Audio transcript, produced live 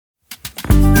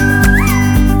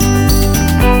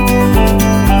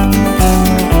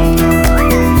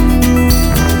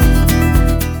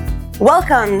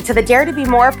Welcome to the Dare to Be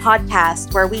More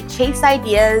podcast, where we chase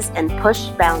ideas and push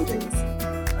boundaries.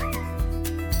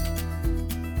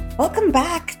 Welcome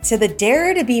back to the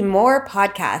Dare to Be More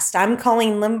podcast. I'm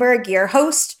Colleen Lindberg, your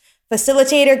host,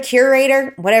 facilitator,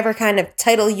 curator, whatever kind of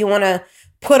title you want to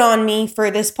put on me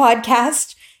for this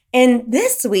podcast. And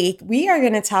this week, we are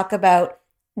going to talk about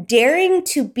daring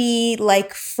to be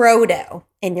like Frodo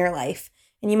in your life.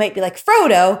 And you might be like,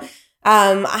 Frodo?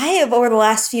 I have over the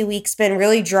last few weeks been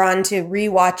really drawn to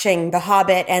rewatching The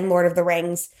Hobbit and Lord of the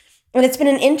Rings. And it's been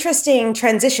an interesting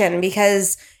transition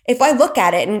because if I look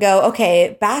at it and go,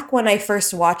 okay, back when I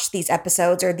first watched these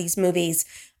episodes or these movies,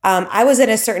 I was at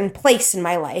a certain place in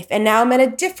my life, and now I'm at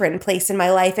a different place in my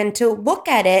life. And to look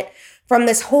at it from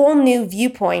this whole new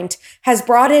viewpoint has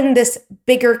brought in this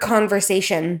bigger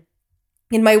conversation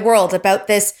in my world about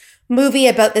this movie,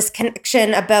 about this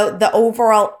connection, about the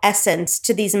overall essence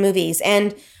to these movies.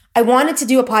 And I wanted to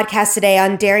do a podcast today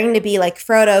on daring to be like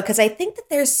Frodo because I think that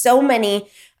there's so many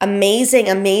amazing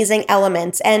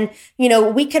elements. And,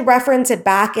 we could reference it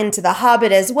back into The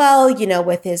Hobbit as well,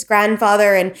 with his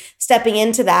grandfather and stepping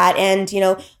into that and,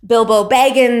 Bilbo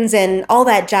Baggins and all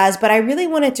that jazz. But I really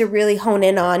wanted to really hone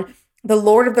in on the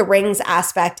Lord of the Rings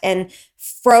aspect and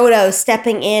Frodo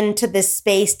stepping into this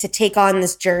space to take on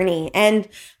this journey. And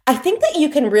I think that you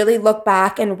can really look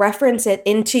back and reference it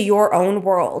into your own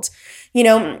world.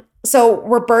 So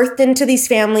we're birthed into these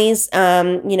families.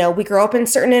 We grow up in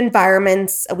certain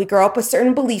environments. We grow up with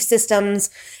certain belief systems.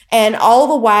 And all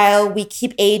the while, we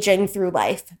keep aging through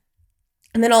life.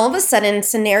 And then all of a sudden,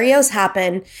 scenarios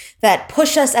happen that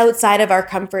push us outside of our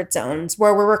comfort zones,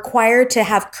 where we're required to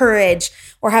have courage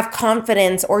or have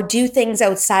confidence or do things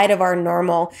outside of our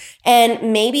normal.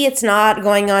 And maybe it's not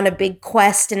going on a big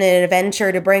quest and an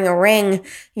adventure to bring a ring,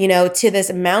 to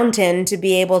this mountain to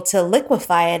be able to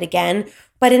liquefy it again.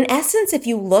 But in essence, if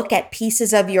you look at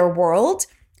pieces of your world,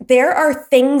 there are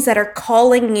things that are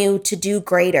calling you to do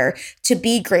greater, to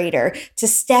be greater, to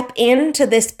step into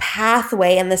this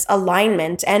pathway and this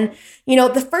alignment. And,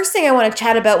 the first thing I want to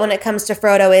chat about when it comes to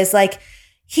Frodo is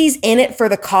he's in it for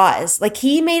the cause.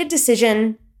 He made a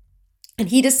decision and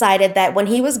he decided that when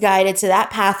he was guided to that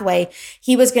pathway,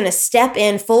 he was going to step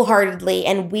in full-heartedly,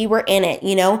 and we were in it,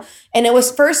 And it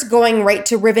was first going right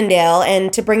to Rivendell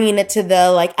and to bringing it to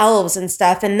the elves and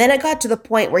stuff. And then it got to the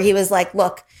point where he was like,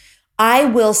 look, I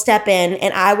will step in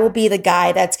and I will be the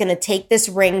guy that's going to take this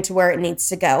ring to where it needs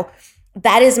to go.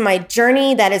 That is my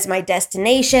journey. That is my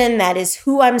destination. That is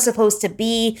who I'm supposed to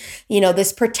be.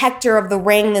 This protector of the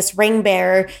ring, this ring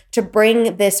bearer, to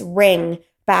bring this ring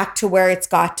back to where it's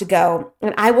got to go.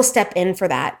 And I will step in for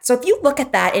that. So if you look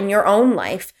at that in your own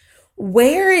life,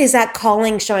 where is that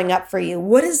calling showing up for you?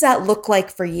 What does that look like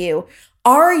for you?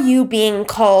 Are you being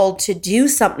called to do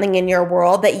something in your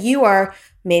world that you are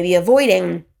maybe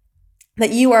avoiding,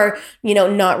 that you are,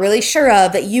 not really sure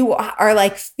of, that you are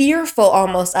fearful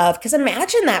almost of? Because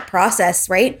imagine that process,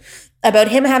 right? About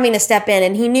him having to step in,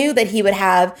 and he knew that he would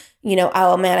have,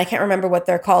 oh man, I can't remember what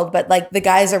they're called, but the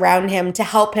guys around him to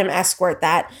help him escort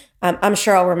that. I'm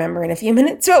sure I'll remember in a few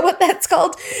minutes what that's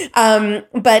called.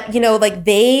 But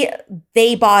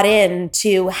they bought in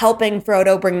to helping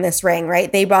Frodo bring this ring,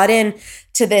 right? They bought in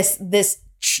to this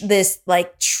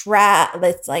trap.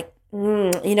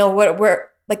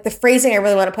 That's the phrasing I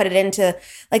really want to put it into,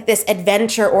 this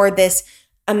adventure or this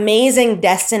amazing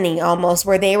destiny almost,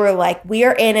 where they were like, we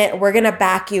are in it. We're going to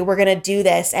back you. We're going to do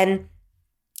this. And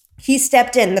he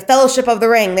stepped in, the Fellowship of the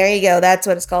Ring. There you go. That's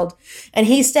what it's called. And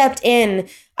he stepped in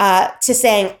to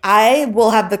saying, I will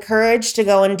have the courage to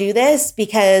go and do this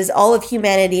because all of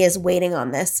humanity is waiting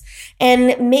on this.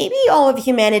 And maybe all of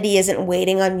humanity isn't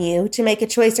waiting on you to make a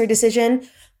choice or decision,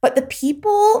 but the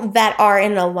people that are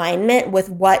in alignment with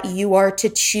what you are to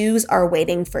choose are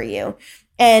waiting for you.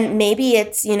 And maybe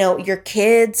it's, your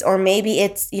kids, or maybe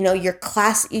it's, your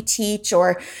class that you teach,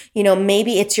 or,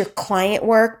 maybe it's your client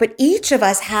work. But each of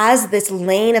us has this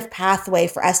lane of pathway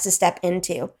for us to step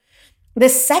into. The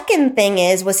second thing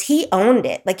was he owned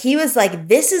it. He was like,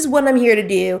 this is what I'm here to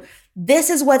do. This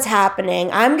is what's happening.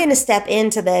 I'm going to step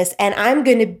into this and I'm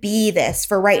going to be this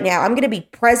for right now. I'm going to be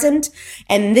present.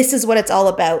 And this is what it's all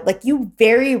about. You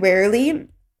very rarely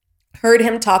heard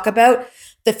him talk about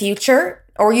the future,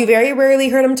 or you very rarely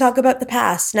heard him talk about the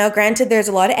past. Now, granted, there's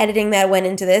a lot of editing that went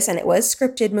into this, and it was a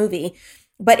scripted movie.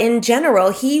 But in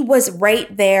general, he was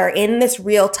right there in this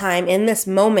real time, in this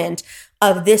moment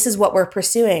of this is what we're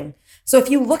pursuing. So if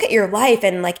you look at your life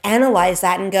and analyze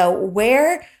that and go,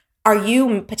 where are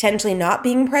you potentially not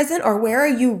being present, or where are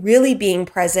you really being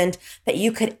present that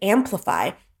you could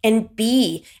amplify? and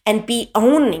be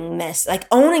owning this, like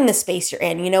owning the space you're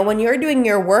in. When you're doing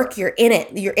your work, you're in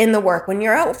it. You're in the work. When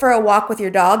you're out for a walk with your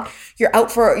dog, you're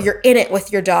in it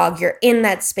with your dog. You're in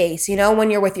that space. When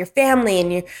you're with your family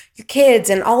and your kids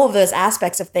and all of those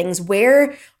aspects of things,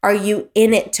 where are you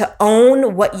in it to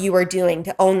own what you are doing,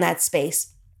 to own that space?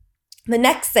 The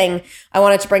next thing I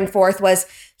wanted to bring forth was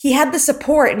he had the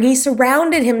support and he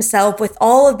surrounded himself with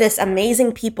all of this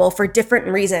amazing people for different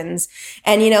reasons.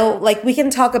 And, like we can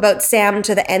talk about Sam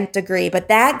to the nth degree, but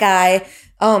that guy,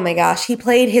 oh my gosh, he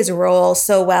played his role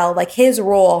so well. Like his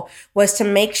role was to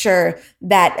make sure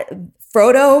that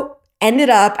Frodo ended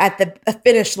up at the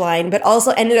finish line, but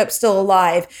also ended up still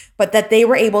alive, but that they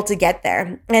were able to get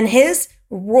there. And his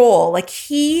role, like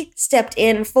he stepped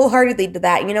in full-heartedly to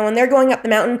that. When they're going up the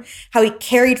mountain, how he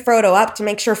carried Frodo up to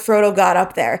make sure Frodo got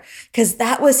up there, because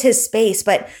that was his space.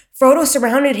 But Frodo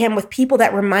surrounded him with people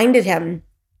that reminded him.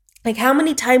 Like, how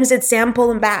many times did Sam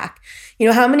pull him back?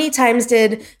 How many times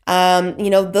did,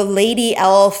 the lady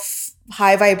elf,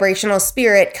 high vibrational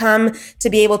spirit come to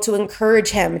be able to encourage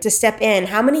him to step in?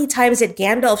 How many times did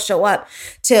Gandalf show up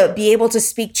to be able to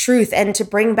speak truth and to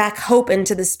bring back hope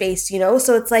into the space?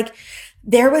 So it's like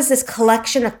there was this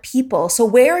collection of people. So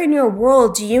where in your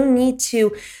world do you need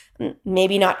to,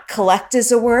 maybe not collect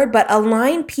is a word, but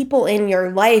align people in your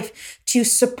life to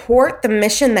support the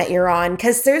mission that you're on?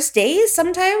 Because there's days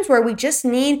sometimes where we just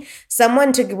need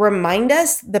someone to remind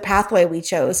us the pathway we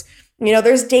chose.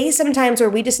 There's days sometimes where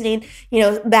we just need,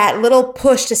 that little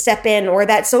push to step in, or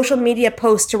that social media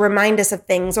post to remind us of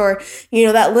things, or,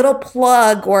 that little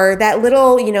plug, or that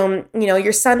little,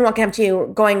 your son walking up to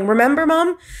you going, "Remember,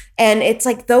 Mom?" And it's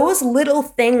like those little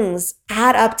things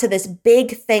add up to this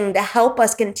big thing to help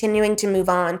us continuing to move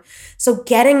on. So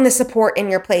getting the support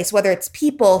in your place, whether it's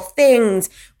people, things,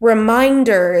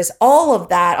 reminders, all of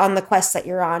that on the quest that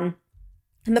you're on.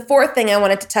 And the fourth thing I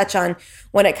wanted to touch on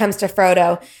when it comes to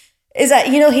Frodo is that,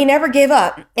 he never gave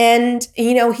up. And,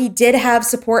 he did have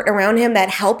support around him that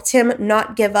helped him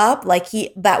not give up. Like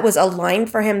that was aligned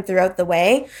for him throughout the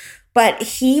way. But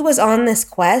he was on this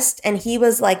quest and he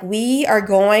was like, we are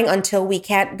going until we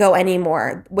can't go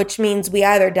anymore, which means we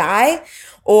either die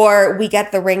or we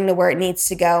get the ring to where it needs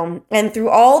to go. And through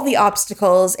all the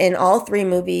obstacles in all three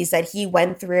movies that he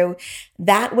went through,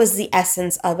 that was the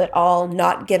essence of it all,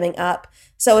 not giving up.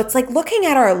 So it's like looking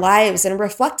at our lives and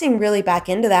reflecting really back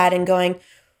into that and going,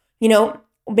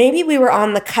 maybe we were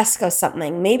on the cusp of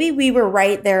something. Maybe we were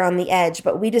right there on the edge,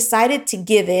 but we decided to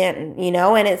give in,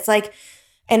 and it's like,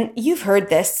 and you've heard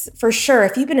this for sure.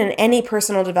 If you've been in any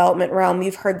personal development realm,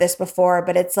 you've heard this before,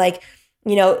 but it's like,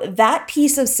 that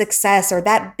piece of success or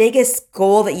that biggest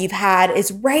goal that you've had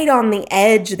is right on the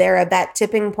edge there of that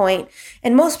tipping point.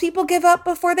 And most people give up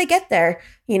before they get there,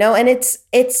 and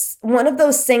it's one of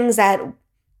those things that,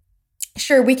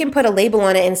 sure, we can put a label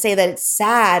on it and say that it's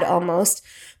sad almost,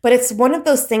 but it's one of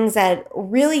those things that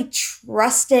really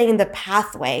trusting the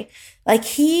pathway. Like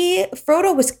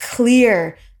Frodo was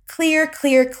clear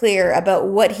about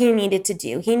what he needed to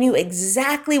do. He knew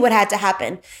exactly what had to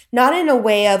happen, not in a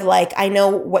way of like, I know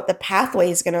what the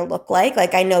pathway is going to look like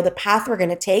I know the path we're going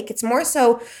to take. It's more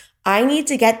so, I need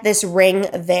to get this ring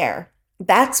there.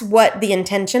 That's what the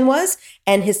intention was,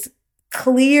 and his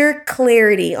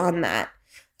clarity on that.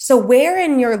 So where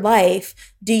in your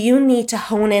life do you need to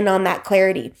hone in on that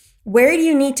clarity? Where do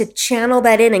you need to channel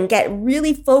that in and get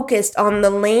really focused on the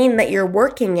lane that you're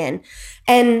working in?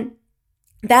 And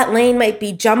that lane might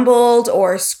be jumbled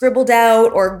or scribbled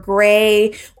out or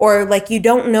gray, or like you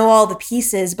don't know all the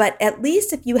pieces, but at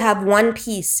least if you have one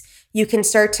piece, you can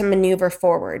start to maneuver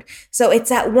forward. So it's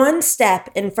that one step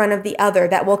in front of the other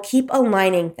that will keep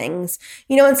aligning things.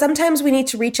 And sometimes we need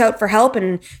to reach out for help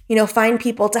and, find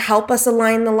people to help us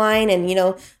align the line. And,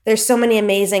 there's so many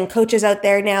amazing coaches out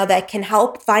there now that can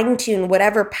help fine tune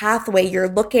whatever pathway you're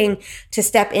looking to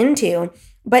step into.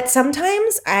 But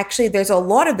sometimes, actually, there's a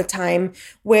lot of the time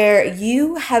where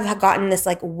you have gotten this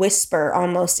like whisper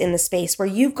almost in the space, where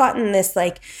you've gotten this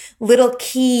like little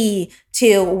key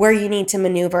to where you need to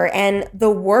maneuver. And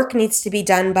the work needs to be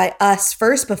done by us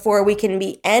first before we can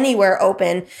be anywhere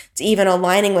open to even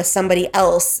aligning with somebody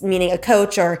else, meaning a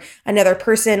coach or another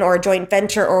person or a joint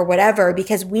venture or whatever,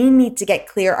 because we need to get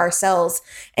clear ourselves.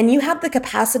 And you have the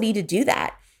capacity to do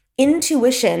that.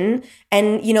 Intuition,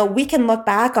 and we can look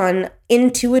back on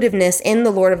intuitiveness in the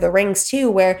Lord of the Rings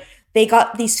too, where they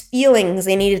got these feelings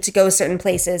they needed to go certain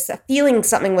places, a feeling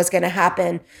something was going to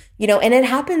happen, and it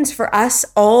happens for us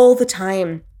all the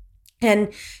time.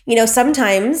 And,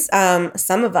 sometimes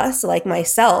some of us, like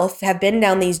myself, have been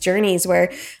down these journeys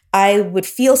where I would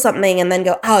feel something and then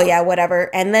go, oh yeah, whatever.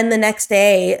 And then the next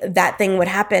day that thing would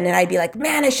happen and I'd be like,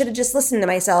 man, I should have just listened to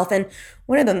myself. And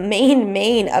one of the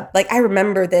main, I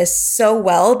remember this so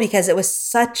well because it was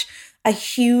such a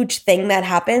huge thing that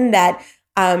happened that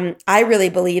I really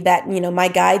believe that, my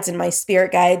guides and my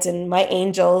spirit guides and my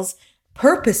angels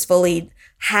purposefully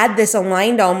had this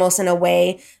aligned almost in a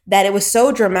way that it was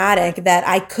so dramatic that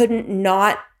I couldn't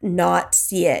not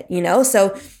see it,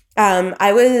 So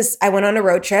I went on a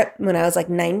road trip when I was like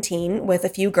 19 with a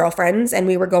few girlfriends, and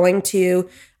we were going to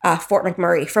Fort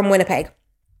McMurray from Winnipeg.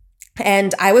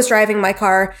 And I was driving my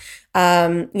car,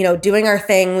 doing our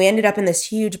thing. We ended up in this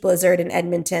huge blizzard in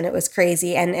Edmonton. It was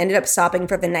crazy, and ended up stopping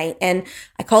for the night. And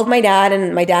I called my dad,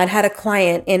 and my dad had a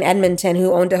client in Edmonton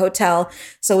who owned a hotel.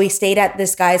 So we stayed at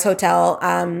this guy's hotel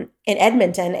in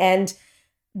Edmonton. And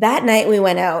that night we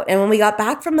went out, and when we got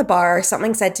back from the bar,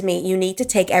 something said to me, you need to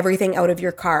take everything out of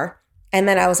your car. And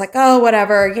then I was like, oh,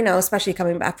 whatever, especially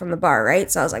coming back from the bar,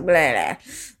 right? So I was like, blah, blah.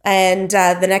 And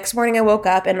the next morning I woke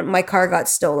up and my car got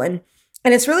stolen.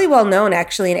 And it's really well known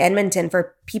actually in Edmonton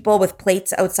for people with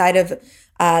plates outside of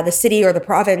the city or the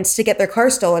province to get their car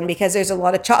stolen because there's a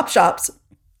lot of chop shops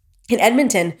in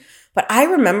Edmonton. But I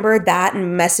remember that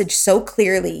message so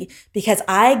clearly because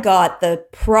I got the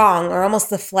prong or almost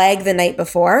the flag the night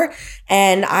before,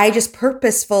 and I just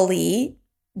purposefully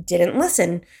didn't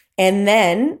listen. And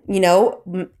then,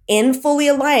 in fully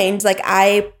aligned, like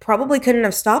I probably couldn't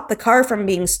have stopped the car from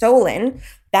being stolen.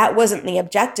 That wasn't the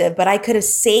objective, but I could have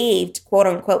saved, quote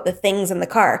unquote, the things in the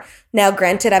car. Now,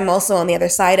 granted, I'm also on the other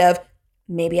side of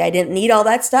maybe I didn't need all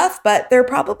that stuff, but there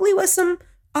probably was some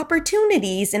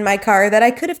opportunities in my car that I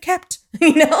could have kept,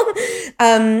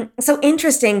 So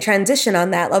interesting transition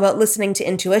on that about listening to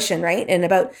intuition, right? And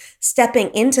about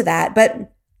stepping into that.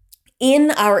 But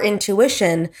in our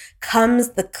intuition comes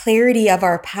the clarity of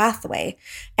our pathway.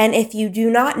 And if you do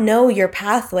not know your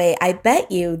pathway, I bet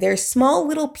you there's small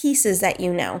little pieces that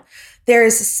you know.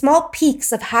 There's small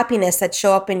peaks of happiness that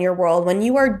show up in your world. When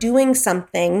you are doing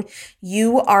something,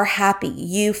 you are happy.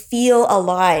 You feel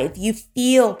alive. You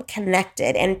feel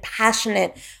connected and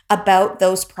passionate about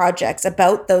those projects,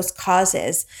 about those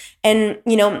causes. And,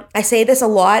 I say this a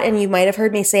lot, and you might have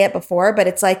heard me say it before, but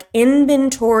it's like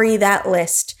inventory that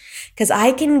list. Because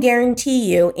I can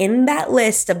guarantee you in that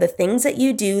list of the things that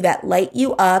you do that light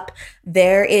you up,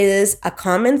 there is a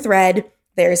common thread.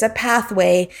 There's a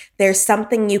pathway. There's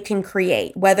something you can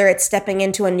create, whether it's stepping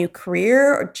into a new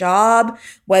career or job,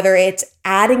 whether it's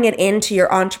adding it into your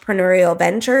entrepreneurial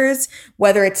ventures,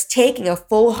 whether it's taking a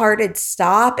full-hearted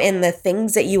stop in the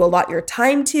things that you allot your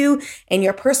time to in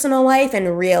your personal life and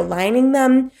realigning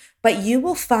them. But you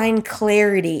will find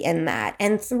clarity in that.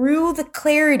 And through the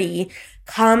clarity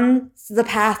comes the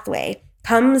pathway.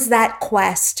 Comes that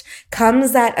quest,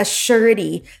 comes that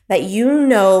assurity that you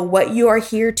know what you are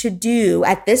here to do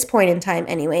at this point in time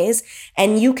anyways,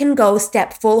 and you can go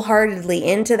step full-heartedly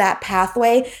into that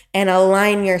pathway and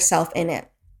align yourself in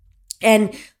it.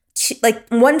 And like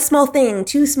one small thing,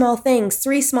 two small things,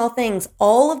 three small things,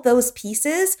 all of those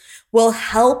pieces will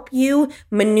help you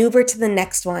maneuver to the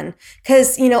next one.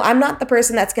 Because, I'm not the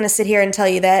person that's going to sit here and tell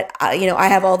you that, I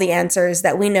have all the answers,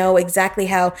 that we know exactly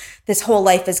how this whole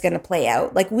life is going to play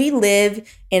out. Like we live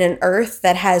in an earth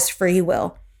that has free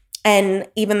will. And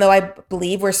even though I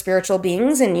believe we're spiritual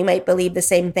beings and you might believe the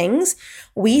same things,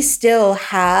 we still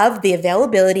have the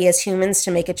availability as humans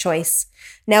to make a choice.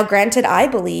 Now, granted, I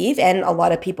believe, and a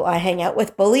lot of people I hang out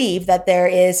with believe that there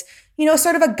is,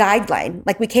 sort of a guideline.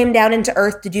 Like we came down into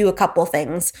earth to do a couple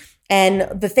things. And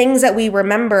the things that we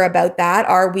remember about that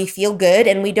are we feel good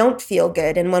and we don't feel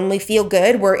good. And when we feel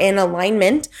good, we're in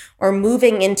alignment or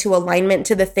moving into alignment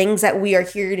to the things that we are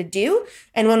here to do.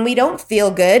 And when we don't feel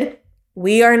good,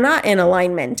 we are not in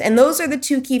alignment. And those are the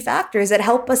two key factors that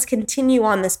help us continue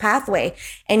on this pathway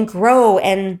and grow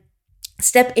and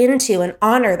step into and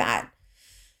honor that.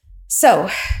 So,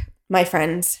 my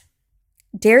friends,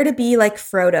 dare to be like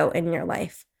Frodo in your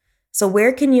life. So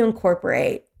where can you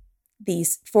incorporate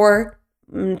these 4,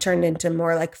 turned into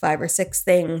more like 5 or 6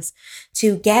 things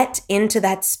to get into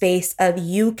that space of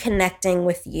you connecting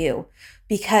with you?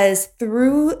 Because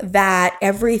through that,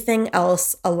 everything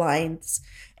else aligns.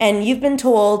 And you've been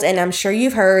told, and I'm sure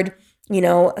you've heard,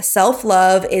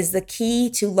 self-love is the key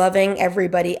to loving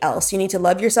everybody else. You need to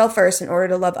love yourself first in order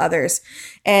to love others.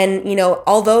 And,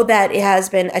 although that it has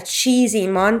been a cheesy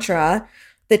mantra,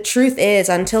 the truth is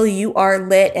until you are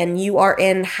lit and you are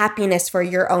in happiness for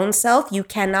your own self, you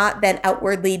cannot then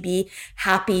outwardly be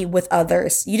happy with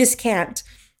others. You just can't.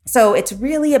 So it's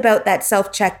really about that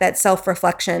self-check, that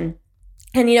self-reflection.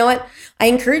 And you know what? I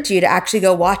encourage you to actually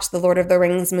go watch the Lord of the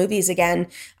Rings movies again,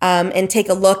 and take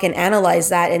a look and analyze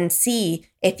that and see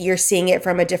if you're seeing it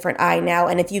from a different eye now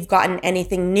and if you've gotten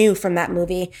anything new from that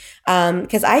movie.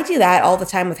 Because I do that all the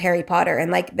time with Harry Potter.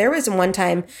 And like there was one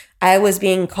time I was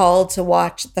being called to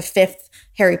watch the 5th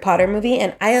Harry Potter movie,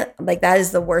 and I like that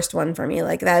is the worst one for me.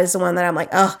 Like that is the one that I'm like,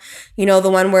 oh, the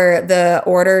one where the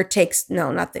order takes,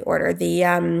 no, not the order,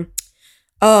 the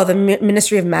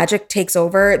Ministry of Magic takes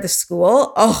over the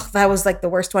school. Oh, that was like the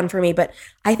worst one for me. But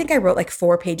I think I wrote like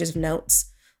 4 pages of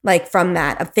notes, like from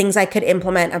that, of things I could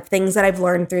implement, of things that I've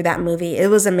learned through that movie. It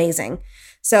was amazing.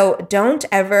 So don't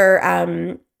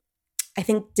ever, I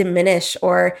think, diminish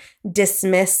or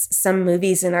dismiss some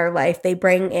movies in our life. They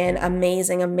bring in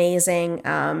amazing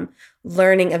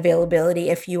learning availability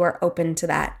if you are open to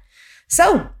that.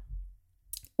 So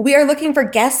we are looking for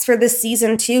guests for this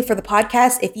season 2 for the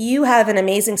podcast. If you have an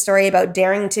amazing story about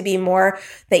daring to be more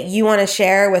that you want to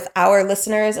share with our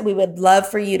listeners, we would love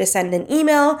for you to send an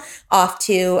email off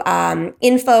to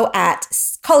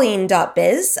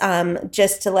info@colleen.biz,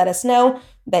 just to let us know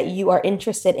that you are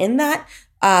interested in that.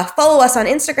 Follow us on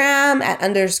Instagram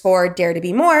 @_dare to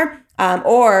be more.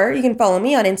 Or you can follow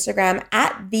me on Instagram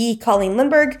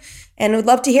 @theColleenLindberg. And we'd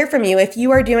love to hear from you. If you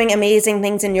are doing amazing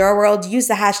things in your world, use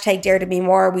the hashtag Dare to Be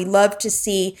More. We love to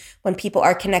see when people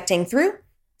are connecting through.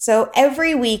 So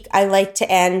every week I like to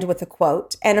end with a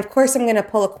quote. And of course, I'm going to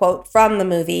pull a quote from the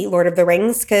movie Lord of the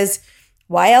Rings, because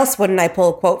why else wouldn't I pull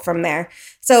a quote from there?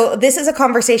 So this is a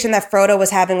conversation that Frodo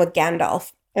was having with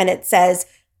Gandalf. And it says,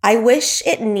 "I wish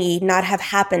it need not have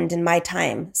happened in my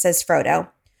time," says Frodo.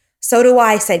 "So do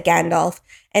I," said Gandalf,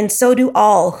 "and so do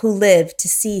all who live to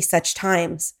see such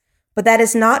times. But that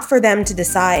is not for them to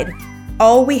decide.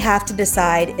 All we have to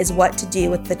decide is what to do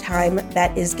with the time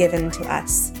that is given to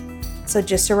us." So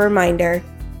just a reminder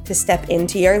to step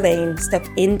into your lane, step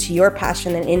into your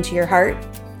passion and into your heart,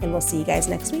 and we'll see you guys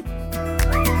next week.